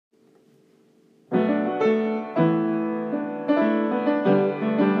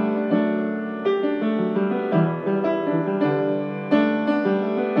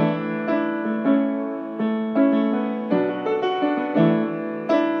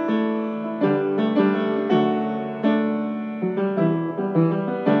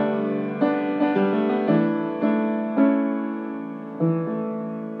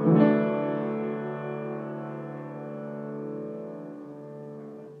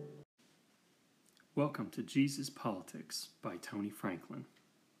Welcome to Jesus Politics by Tony Franklin.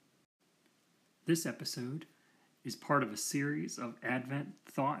 This episode is part of a series of Advent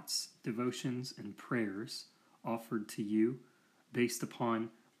thoughts, devotions, and prayers offered to you based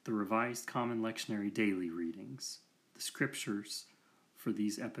upon the Revised Common Lectionary Daily Readings. The scriptures for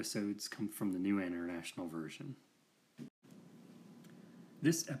these episodes come from the New International Version.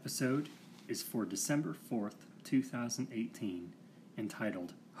 This episode is for December 4th, 2018,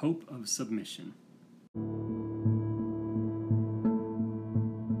 entitled Hope of Submission.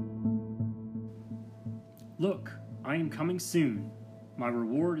 Look, I am coming soon. My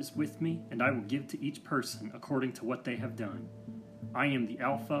reward is with me, and I will give to each person according to what they have done. I am the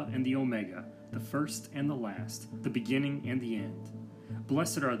Alpha and the Omega, the first and the last, the beginning and the end.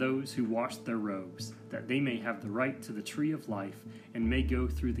 Blessed are those who wash their robes, that they may have the right to the tree of life and may go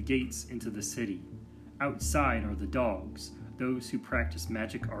through the gates into the city. Outside are the dogs, those who practice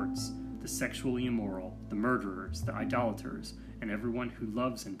magic arts, the sexually immoral, the murderers, the idolaters, and everyone who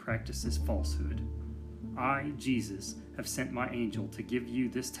loves and practices falsehood. I, Jesus, have sent my angel to give you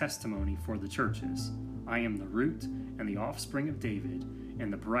this testimony for the churches. I am the root and the offspring of David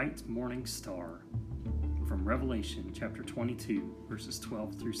and the bright morning star. From Revelation chapter 22, verses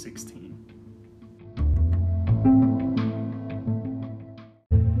 12 through 16.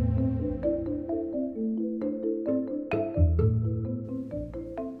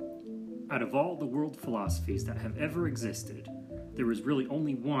 Out of all the world philosophies that have ever existed, there is really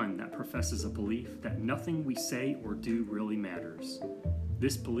only one that professes a belief that nothing we say or do really matters.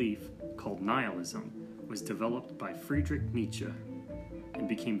 This belief, called nihilism, was developed by Friedrich Nietzsche and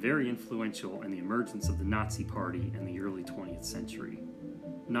became very influential in the emergence of the Nazi Party in the early 20th century.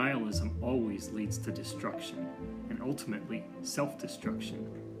 Nihilism always leads to destruction, and ultimately self-destruction.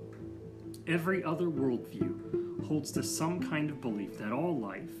 Every other worldview holds to some kind of belief that all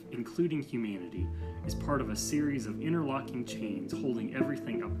life, including humanity, is part of a series of interlocking chains holding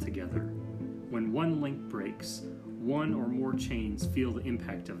everything up together. When one link breaks, one or more chains feel the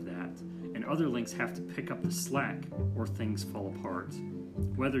impact of that, and other links have to pick up the slack or things fall apart.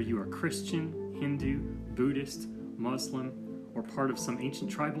 Whether you are Christian, Hindu, Buddhist, Muslim, or part of some ancient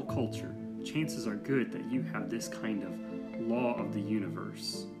tribal culture, chances are good that you have this kind of law of the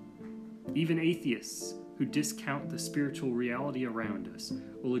universe. Even atheists who discount the spiritual reality around us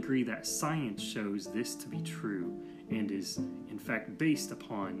will agree that science shows this to be true and is, in fact, based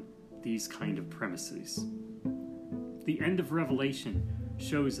upon these kind of premises. The end of Revelation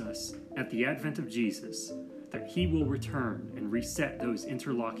shows us, at the advent of Jesus, that he will return and reset those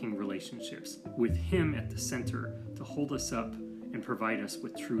interlocking relationships, with him at the center to hold us up and provide us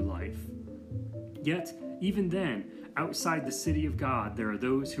with true life. Yet, even then, outside the city of God, there are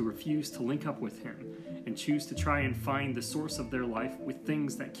those who refuse to link up with him and choose to try and find the source of their life with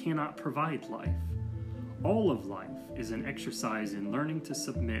things that cannot provide life. All of life is an exercise in learning to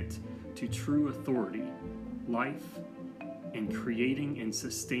submit to true authority, life, and creating and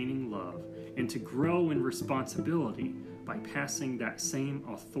sustaining love, and to grow in responsibility by passing that same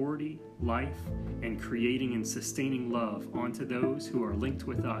authority, life, and creating and sustaining love onto those who are linked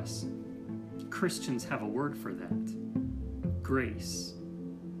with us. Christians have a word for that: grace.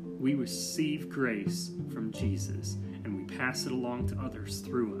 We receive grace from Jesus, and we pass it along to others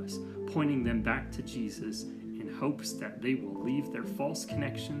through us, pointing them back to Jesus in hopes that they will leave their false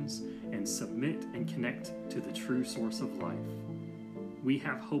connections and submit and connect to the true source of life. We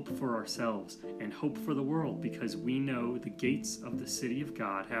have hope for ourselves and hope for the world because we know the gates of the city of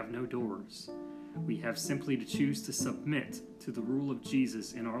God have no doors. We have simply to choose to submit to the rule of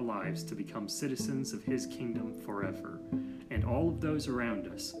Jesus in our lives to become citizens of his kingdom forever, and all of those around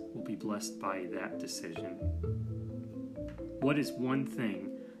us will be blessed by that decision. What is one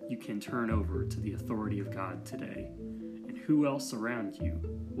thing you can turn over to the authority of God today, and who else around you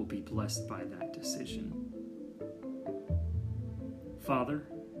will be blessed by that decision? Father,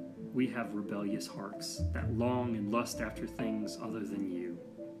 we have rebellious hearts that long and lust after things other than you.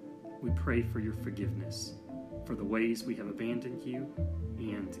 We pray for your forgiveness, for the ways we have abandoned you,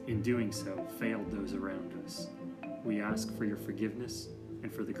 and in doing so, failed those around us. We ask for your forgiveness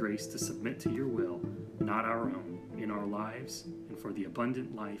and for the grace to submit to your will, not our own, in our lives, and for the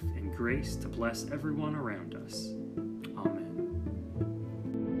abundant life and grace to bless everyone around us. Amen.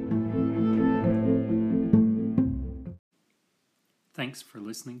 Thanks for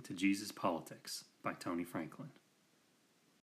listening to Jesus Politics by Tony Franklin.